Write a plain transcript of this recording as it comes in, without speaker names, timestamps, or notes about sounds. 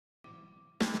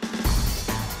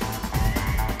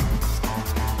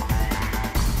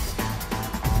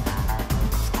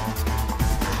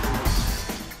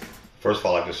First of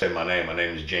all, I'd like to say my name. My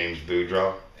name is James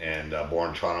Boudreau, and born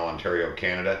in Toronto, Ontario,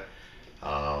 Canada.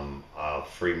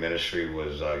 Free ministry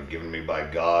was given me by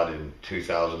God in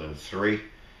 2003.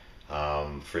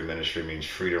 Free ministry means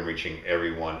freedom reaching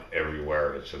everyone,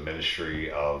 everywhere. It's a ministry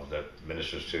that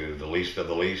ministers to the least of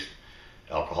the least,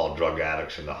 alcohol, drug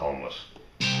addicts, and the homeless.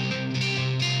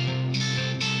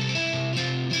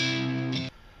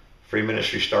 Free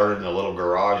ministry started in a little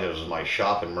garage. It was my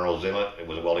shop in Murrells Inlet. It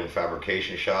was a welding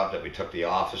fabrication shop that we took the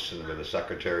office and where the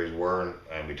secretaries were,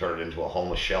 and we turned it into a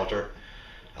homeless shelter.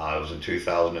 It was in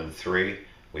 2003.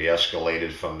 We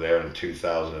escalated from there in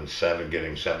 2007,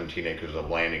 getting 17 acres of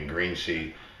land in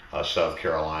Greensea, South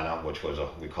Carolina, which was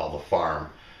we call the farm.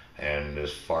 And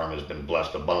this farm has been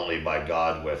blessed abundantly by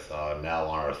God with now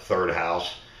on our third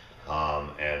house.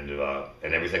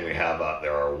 And everything we have out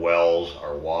there, our wells,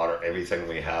 our water, everything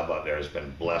we have out there has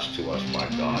been blessed to us by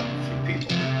God through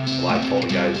people. Well, I told the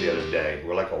guys the other day,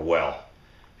 we're like a well,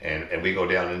 and we go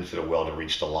down into the well to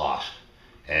reach the lost.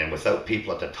 And without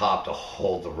people at the top to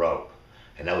hold the rope,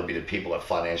 and that would be the people that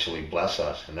financially bless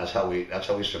us, and that's how we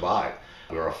survive.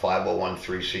 We're a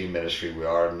 501(c)(3) ministry. We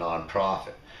are a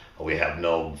nonprofit. We have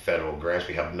no federal grants.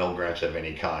 We have no grants of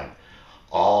any kind.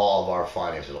 All of our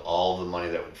finances, all of the money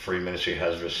that Free Ministry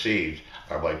has received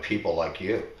are by people like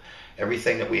you.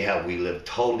 Everything that we have, we live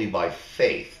totally by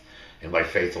faith and by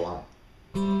faith alone.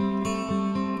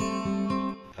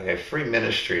 Okay, Free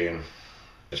Ministry,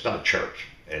 it's not a church.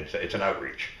 It's an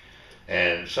outreach.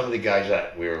 And some of the guys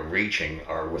that we're reaching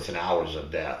are within hours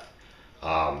of death.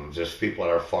 There's people at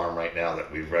our farm right now that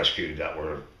we've rescued that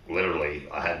were literally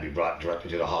had to be brought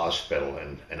directly to the hospital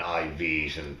and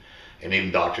IVs and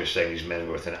even doctors saying these men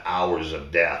were within hours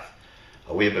of death.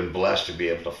 We have been blessed to be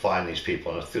able to find these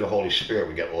people, and through the Holy Spirit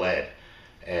we get led.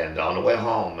 And on the way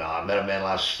home, I met a man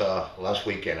last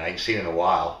weekend. I ain't seen him in a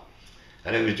while.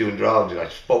 I knew he was doing drugs, and I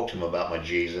spoke to him about my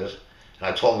Jesus, and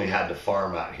I told him we had the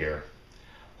farm out here.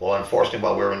 Well, unfortunately,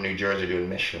 while we were in New Jersey doing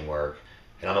mission work,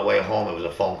 and on the way home it was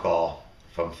a phone call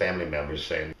from family members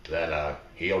saying that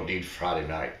he OD'd Friday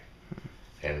night,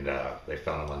 and they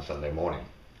found him on Sunday morning.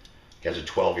 He has a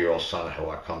 12-year-old son who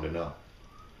I come to know.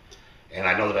 And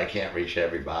I know that I can't reach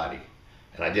everybody.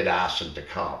 And I did ask them to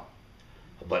come.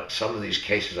 But some of these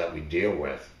cases that we deal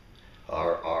with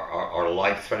are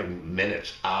life-threatening,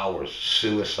 minutes, hours,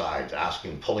 suicides,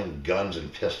 pulling guns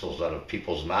and pistols out of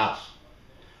people's mouths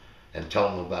and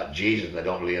telling them about Jesus, and they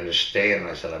don't really understand.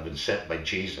 And I said, I've been sent by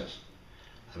Jesus.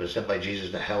 I've been sent by Jesus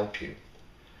to help you.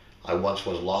 I once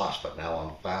was lost, but now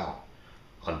I'm found.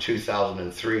 On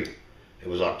 2003, it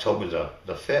was October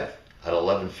the 5th at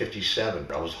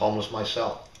 11:57. I was homeless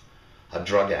myself, a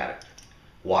drug addict,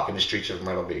 walking the streets of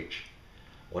Myrtle Beach,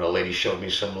 when a lady showed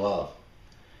me some love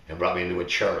and brought me into a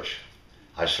church.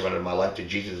 I surrendered my life to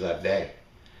Jesus that day,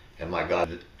 and my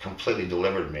God completely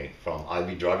delivered me from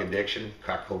IV drug addiction,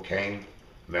 crack cocaine,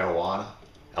 marijuana,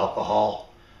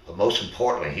 alcohol, but most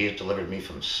importantly, He has delivered me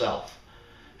from self.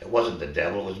 It wasn't the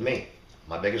devil, it was me.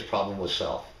 My biggest problem was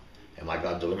self, and my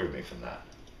God delivered me from that.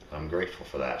 I'm grateful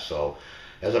for that. So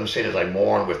as I'm saying, as I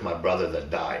mourn with my brother that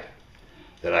died,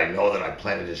 that I know that I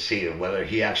planted a seed, and whether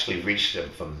he actually reached him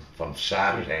from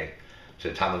Saturday to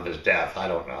the time of his death, I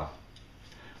don't know.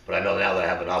 But I know now that I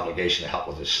have an obligation to help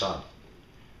with his son.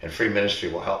 And Free Ministry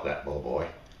will help that little boy.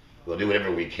 We'll do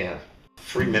whatever we can.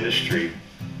 Free Ministry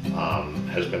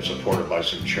has been supported by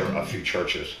a few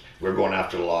churches. We're going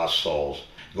after the lost souls,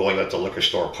 going at the liquor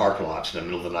store parking lots in the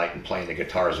middle of the night and playing the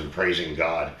guitars and praising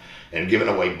God and giving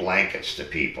away blankets to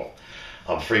people.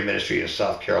 Free Ministry in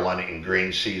South Carolina in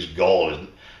Greensea's goal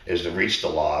is to reach the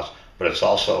lost, but it's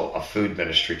also a food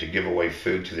ministry to give away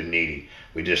food to the needy.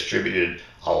 We distributed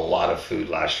a lot of food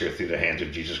last year through the hands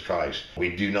of Jesus Christ.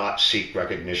 We do not seek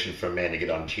recognition from men to get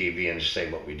on TV and say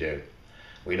what we do.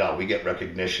 We don't. We get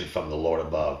recognition from the Lord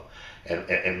above.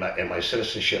 And my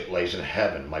citizenship lays in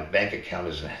heaven. My bank account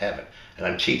is in heaven. And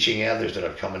I'm teaching others that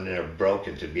are coming in there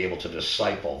broken to be able to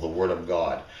disciple the Word of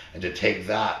God and to take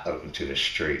that out into the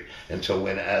street and to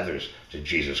win others to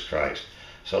Jesus Christ.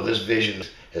 So this vision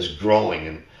is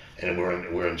growing, and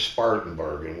we're in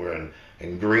Spartanburg, and we're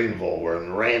in Greenville, we're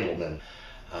in Randleman.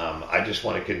 I just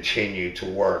want to continue to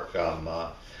work.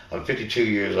 I'm 52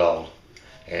 years old,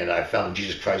 and I found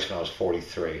Jesus Christ when I was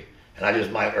 43.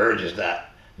 And my urge is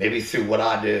that maybe through what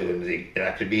I do, and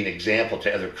I could be an example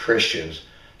to other Christians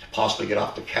to possibly get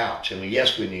off the couch. And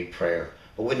yes, we need prayer,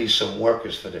 but we need some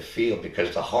workers for the field,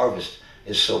 because the harvest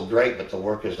is so great, but the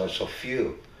workers are so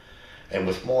few. And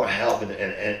with more help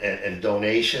and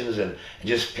donations and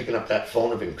just picking up that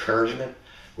phone of encouragement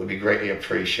would be greatly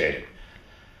appreciated.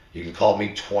 You can call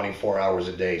me 24 hours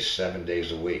a day, 7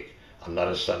 days a week. I'm not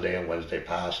a Sunday and Wednesday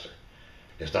pastor.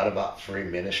 It's not about free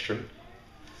ministry.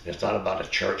 It's not about a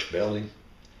church building.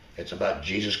 It's about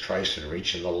Jesus Christ and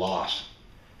reaching the lost.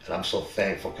 And I'm so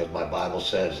thankful because my Bible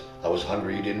says, I was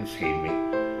hungry, you didn't feed me.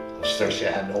 I was thirsty,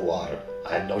 I had no water.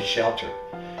 I had no shelter.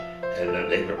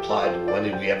 And they replied, when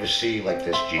did we ever see you like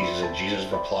this, Jesus? And Jesus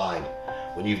replied,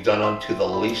 when you've done unto the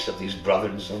least of these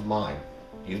brothers of mine,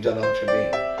 you've done unto me.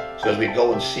 So as we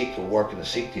go and seek the work and to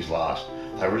seek these lost,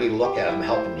 I really look at I'm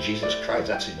helping Jesus Christ.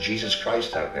 That's a Jesus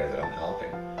Christ out there that I'm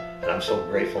helping. And I'm so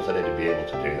grateful today to be able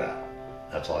to do that.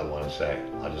 That's all I want to say.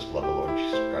 I just love the Lord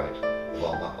Jesus Christ with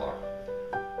all my heart.